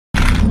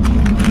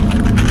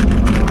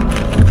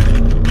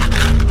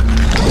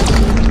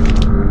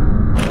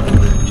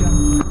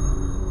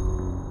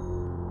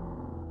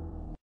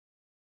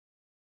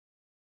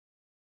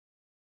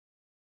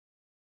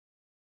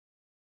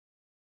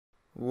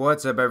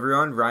What's up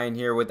everyone, Ryan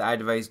here with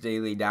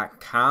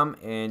iDeviceDaily.com,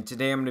 and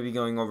today I'm going to be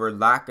going over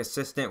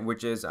LockAssistant,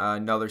 which is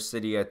another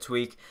Cydia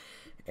tweak,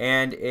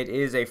 and it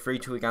is a free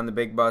tweak on the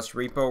Big Bus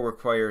repo,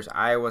 requires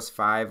iOS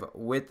 5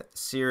 with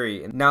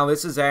Siri. Now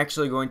this is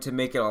actually going to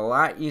make it a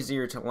lot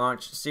easier to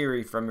launch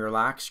Siri from your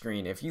lock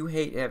screen. If you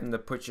hate having to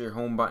push your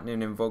home button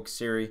and invoke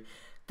Siri,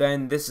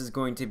 then this is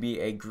going to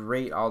be a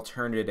great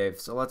alternative,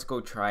 so let's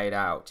go try it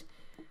out.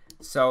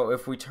 So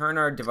if we turn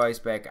our device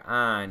back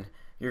on,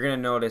 you're going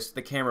to notice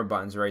the camera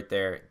button's right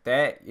there.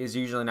 That is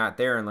usually not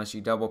there unless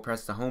you double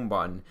press the home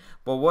button.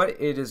 But what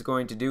it is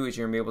going to do is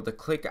you're going to be able to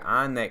click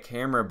on that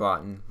camera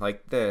button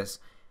like this,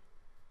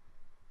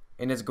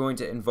 and it's going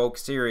to invoke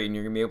Siri, and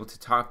you're going to be able to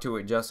talk to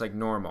it just like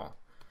normal.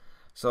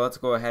 So let's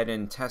go ahead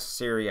and test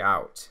Siri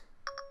out.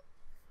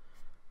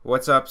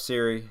 What's up,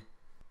 Siri?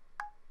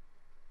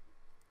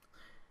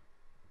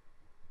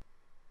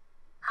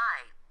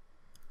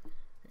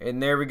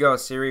 And there we go,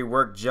 Siri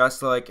worked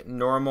just like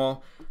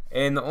normal.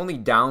 And the only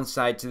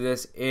downside to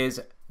this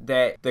is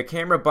that the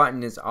camera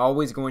button is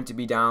always going to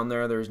be down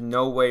there. There's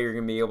no way you're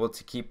going to be able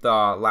to keep the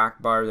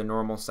lock bar the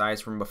normal size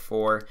from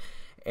before.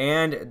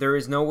 And there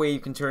is no way you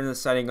can turn the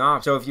setting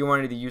off. So if you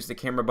wanted to use the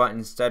camera button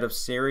instead of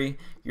Siri,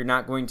 you're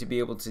not going to be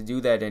able to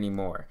do that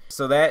anymore.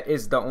 So that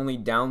is the only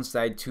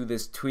downside to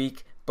this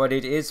tweak. But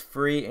it is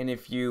free, and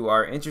if you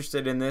are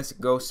interested in this,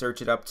 go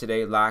search it up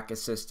today,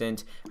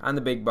 LockAssistant, on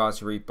the Big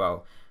Boss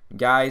repo.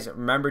 Guys,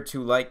 remember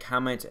to like,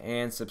 comment,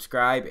 and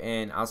subscribe,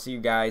 and I'll see you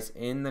guys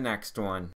in the next one.